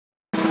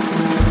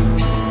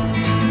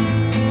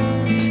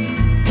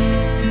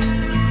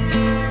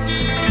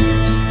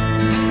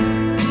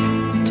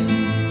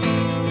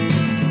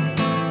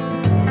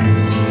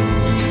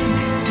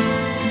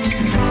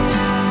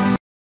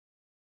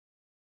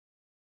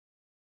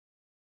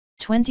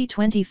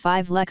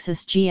2025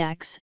 Lexus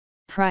GX,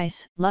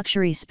 Price,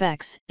 Luxury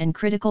Specs, and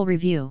Critical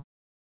Review.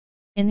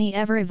 In the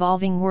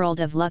ever-evolving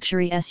world of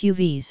luxury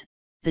SUVs,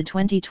 the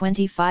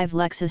 2025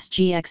 Lexus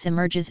GX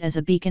emerges as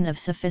a beacon of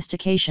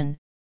sophistication,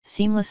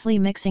 seamlessly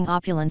mixing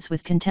opulence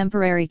with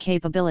contemporary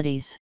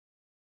capabilities.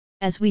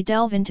 As we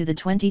delve into the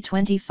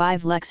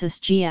 2025 Lexus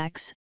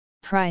GX,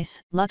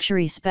 Price,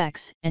 Luxury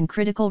Specs, and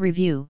Critical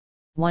Review,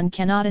 one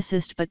cannot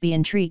assist but be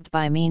intrigued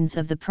by means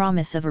of the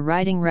promise of a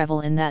riding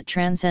revel in that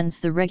transcends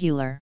the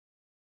regular.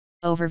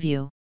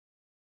 Overview.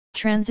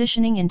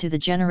 Transitioning into the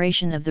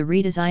generation of the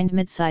redesigned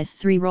midsize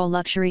three-row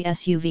luxury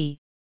SUV,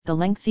 the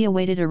lengthy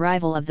awaited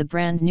arrival of the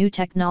brand-new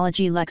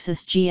technology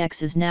Lexus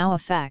GX is now a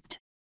fact.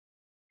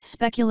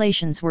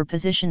 Speculations were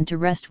positioned to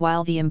rest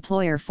while the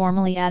employer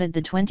formally added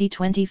the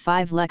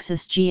 2025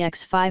 Lexus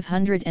GX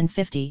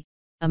 550,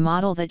 a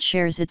model that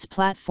shares its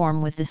platform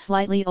with the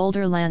slightly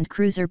older Land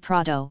Cruiser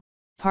Prado,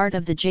 part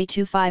of the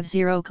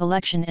J250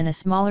 collection and a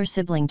smaller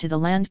sibling to the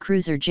Land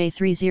Cruiser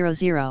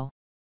J300.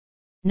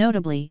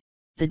 Notably,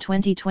 the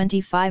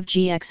 2025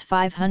 GX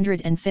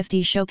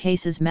 550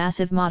 showcases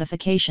massive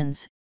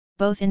modifications,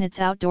 both in its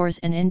outdoors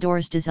and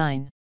indoors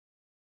design.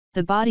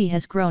 The body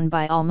has grown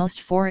by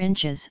almost 4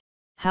 inches,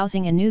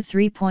 housing a new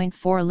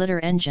 3.4-liter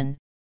engine,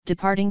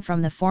 departing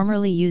from the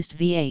formerly used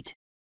V8.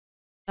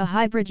 A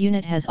hybrid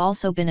unit has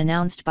also been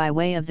announced by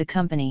way of the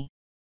company.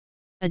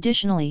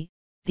 Additionally,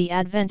 the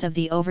advent of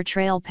the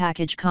overtrail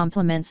package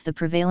complements the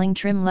prevailing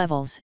trim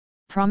levels,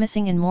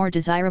 promising in more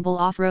desirable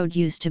off-road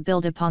use to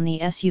build upon the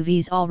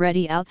SUV's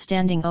already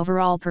outstanding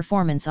overall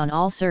performance on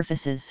all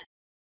surfaces.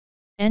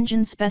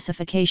 Engine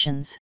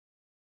specifications.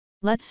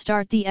 Let's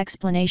start the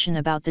explanation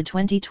about the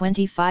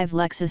 2025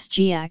 Lexus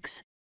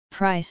GX,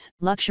 Price,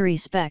 Luxury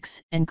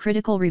Specs, and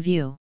Critical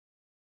Review.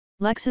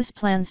 Lexus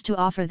plans to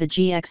offer the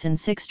GX in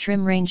 6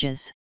 trim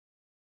ranges.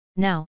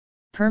 Now,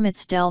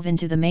 permits delve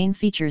into the main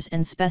features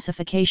and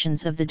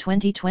specifications of the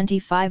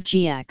 2025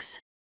 GX.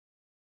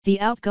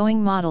 The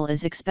outgoing model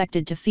is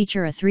expected to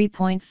feature a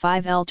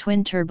 3.5L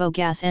twin-turbo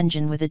gas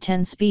engine with a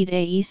 10-speed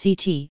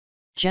AECT,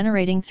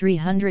 generating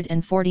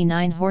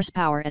 349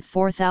 horsepower at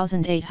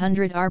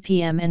 4,800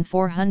 rpm and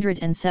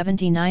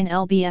 479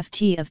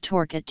 lb-ft of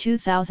torque at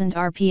 2,000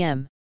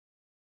 rpm.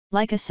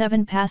 Like a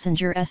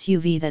 7-passenger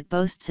SUV that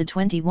boasts a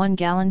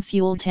 21-gallon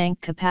fuel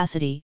tank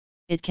capacity,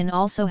 it can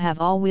also have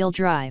all-wheel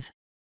drive.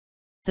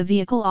 The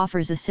vehicle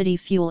offers a city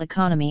fuel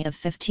economy of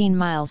 15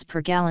 miles per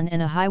gallon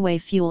and a highway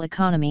fuel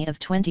economy of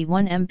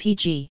 21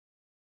 mpg.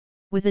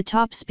 With a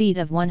top speed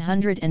of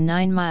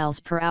 109 miles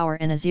per hour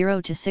and a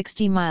 0 to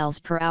 60 miles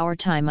per hour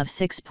time of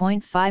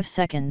 6.5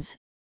 seconds,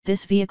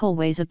 this vehicle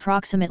weighs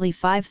approximately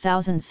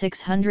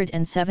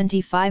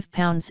 5,675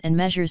 pounds and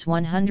measures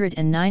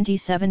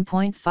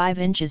 197.5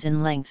 inches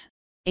in length,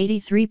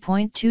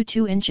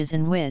 83.22 inches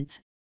in width,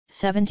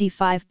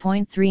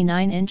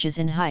 75.39 inches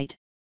in height,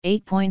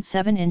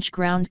 8.7-inch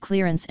ground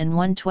clearance and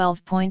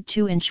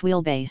 112.2-inch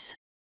wheelbase.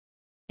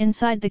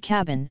 Inside the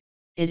cabin,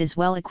 it is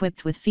well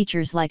equipped with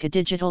features like a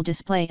digital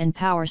display and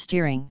power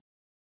steering.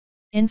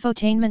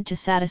 Infotainment to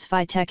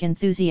satisfy tech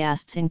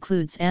enthusiasts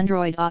includes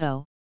Android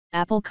Auto,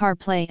 Apple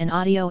CarPlay and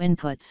audio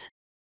inputs.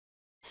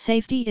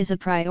 Safety is a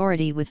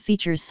priority with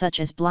features such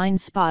as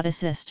blind spot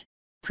assist,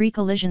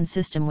 pre-collision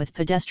system with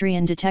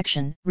pedestrian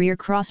detection, rear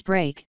cross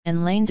brake,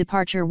 and lane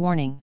departure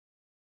warning.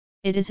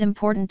 It is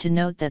important to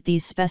note that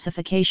these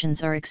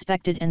specifications are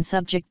expected and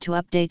subject to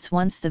updates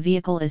once the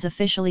vehicle is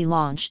officially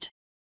launched.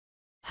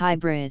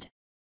 Hybrid.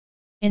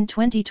 In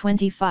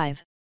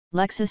 2025,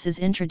 Lexus is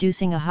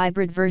introducing a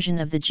hybrid version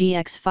of the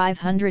GX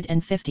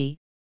 550,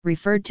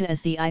 referred to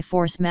as the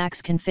iForce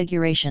Max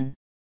configuration.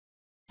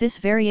 This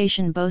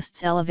variation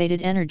boasts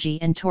elevated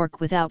energy and torque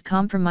without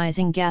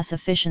compromising gas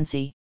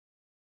efficiency.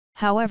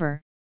 However,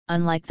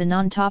 unlike the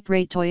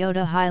non-top-rate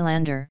Toyota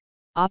Highlander,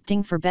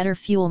 opting for better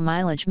fuel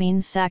mileage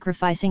means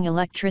sacrificing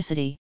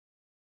electricity.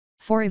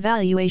 For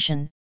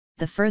evaluation,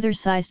 the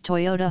further-sized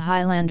Toyota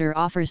Highlander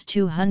offers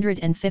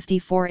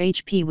 254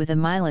 HP with a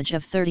mileage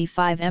of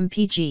 35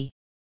 mpg.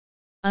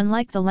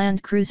 Unlike the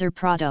Land Cruiser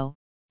Prado,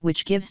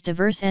 which gives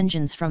diverse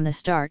engines from the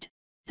start,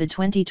 the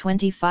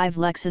 2025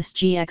 Lexus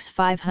GX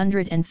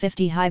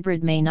 550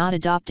 hybrid may not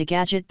adopt a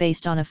gadget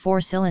based on a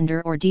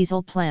 4-cylinder or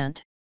diesel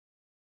plant.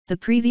 The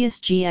previous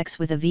GX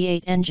with a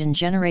V8 engine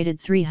generated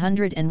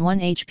 301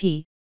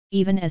 HP,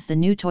 even as the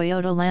new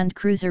Toyota Land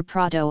Cruiser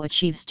Prado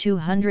achieves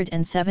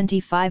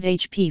 275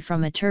 HP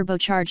from a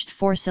turbocharged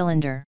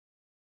 4-cylinder.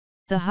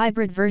 The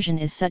hybrid version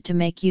is set to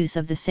make use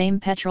of the same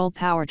petrol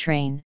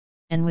powertrain,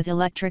 and with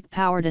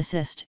electric-powered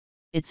assist,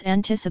 it's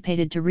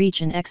anticipated to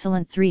reach an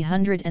excellent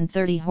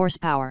 330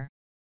 horsepower.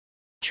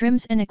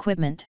 Trims and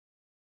equipment.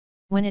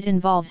 When it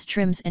involves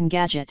trims and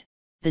gadget,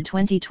 the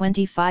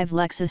 2025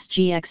 Lexus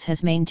GX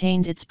has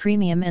maintained its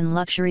premium and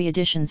luxury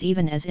editions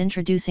even as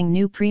introducing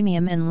new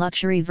premium and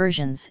luxury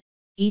versions,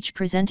 each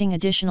presenting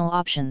additional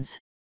options.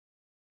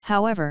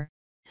 However,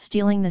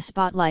 stealing the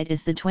spotlight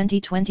is the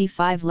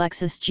 2025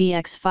 Lexus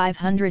GX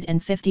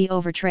 550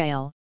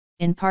 Overtrail,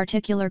 in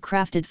particular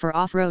crafted for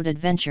off-road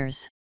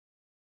adventures.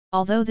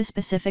 Although the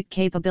specific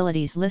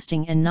capabilities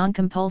listing and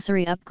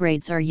non-compulsory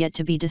upgrades are yet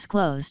to be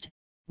disclosed,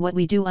 what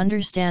we do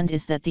understand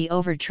is that the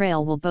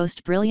overtrail will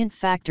boast brilliant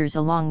factors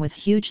along with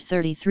huge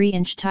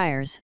 33-inch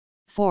tires,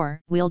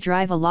 4-wheel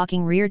drive, a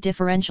locking rear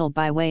differential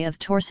by way of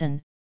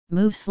torsion,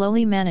 move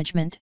slowly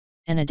management,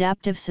 and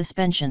adaptive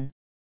suspension.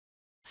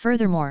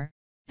 Furthermore,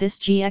 this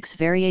GX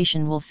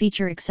variation will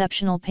feature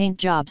exceptional paint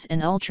jobs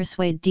and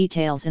ultra-suede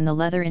details in the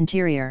leather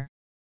interior.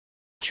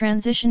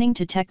 Transitioning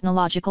to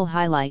technological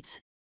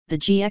highlights, the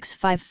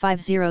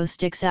GX550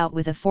 sticks out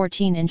with a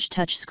 14-inch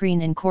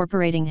touchscreen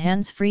incorporating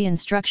hands-free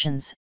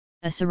instructions,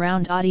 a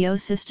surround audio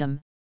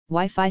system,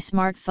 Wi-Fi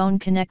smartphone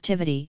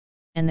connectivity,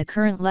 and the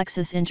current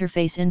Lexus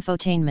interface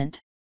infotainment.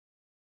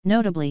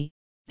 Notably,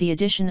 the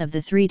addition of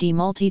the 3D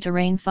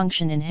multi-terrain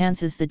function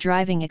enhances the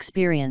driving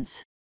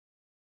experience.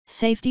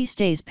 Safety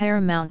stays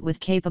paramount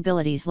with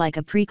capabilities like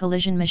a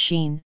pre-collision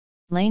machine,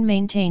 lane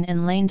maintain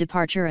and lane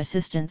departure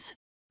assistance,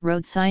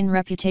 road sign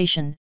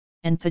reputation,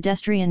 and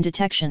pedestrian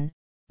detection,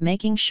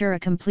 making sure a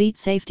complete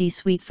safety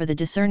suite for the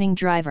discerning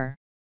driver.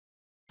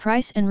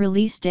 Price and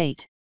release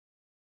date.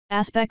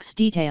 Aspects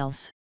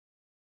details.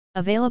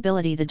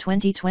 Availability. The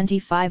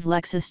 2025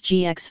 Lexus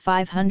GX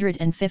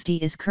 550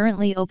 is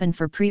currently open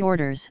for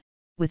pre-orders,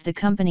 with the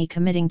company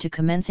committing to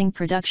commencing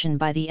production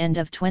by the end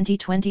of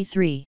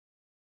 2023.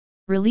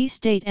 Release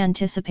date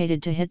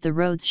anticipated to hit the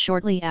roads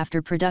shortly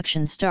after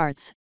production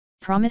starts,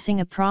 promising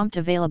a prompt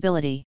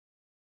availability.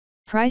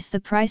 Price. The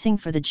pricing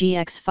for the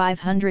GX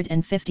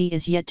 550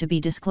 is yet to be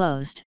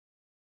disclosed.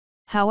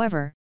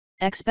 However,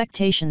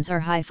 expectations are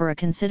high for a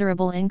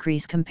considerable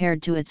increase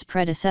compared to its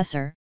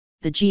predecessor,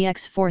 the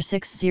GX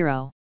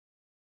 460.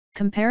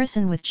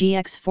 Comparison with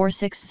GX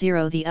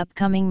 460. The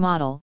upcoming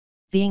model,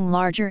 being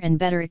larger and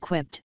better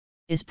equipped,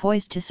 is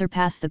poised to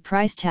surpass the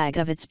price tag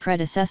of its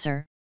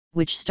predecessor,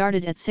 which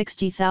started at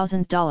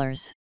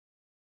 $60,000.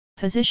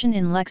 Position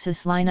in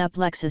Lexus lineup.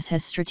 Lexus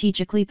has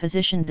strategically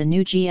positioned the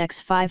new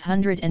GX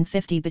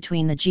 550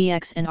 between the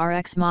GX and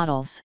RX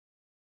models.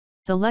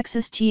 The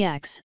Lexus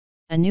TX,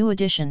 a new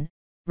addition,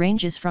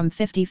 ranges from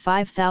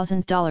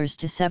 $55,000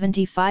 to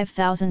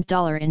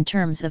 $75,000 in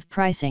terms of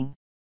pricing.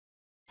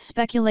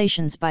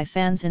 Speculations by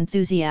fans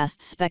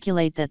enthusiasts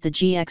speculate that the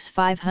GX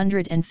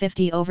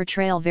 550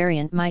 Overtrail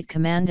variant might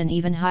command an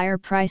even higher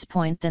price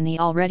point than the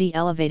already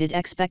elevated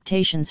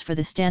expectations for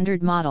the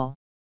standard model.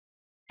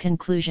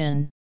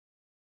 Conclusion.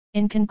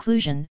 In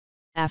conclusion,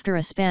 after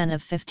a span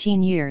of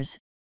 15 years,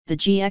 the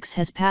GX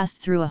has passed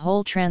through a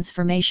whole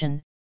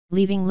transformation,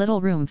 leaving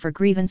little room for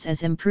grievance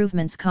as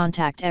improvements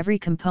contact every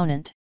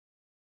component.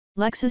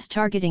 Lexus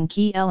targeting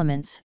key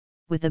elements,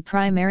 with the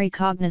primary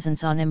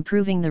cognizance on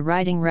improving the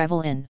riding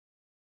revel-in.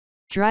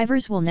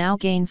 Drivers will now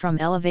gain from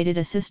elevated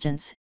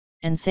assistance,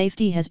 and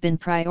safety has been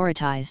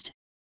prioritized.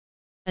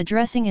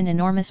 Addressing an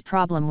enormous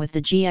problem with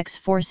the GX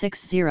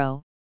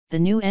 460, the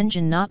new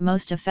engine not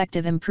most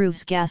effective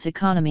improves gas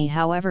economy,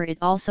 however it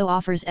also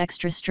offers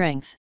extra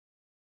strength.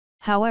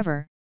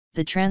 However,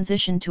 the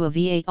transition to a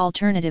V8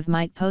 alternative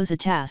might pose a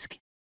task,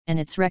 and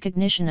its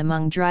recognition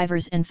among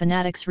drivers and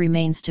fanatics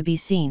remains to be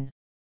seen.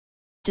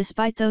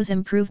 Despite those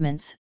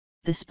improvements,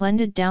 the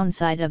splendid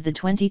downside of the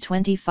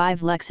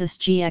 2025 Lexus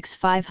GX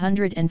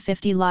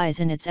 550 lies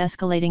in its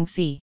escalating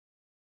fee.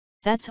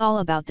 That's all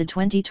about the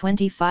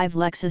 2025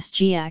 Lexus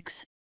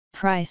GX,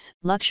 price,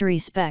 luxury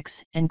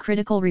specs, and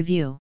critical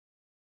review.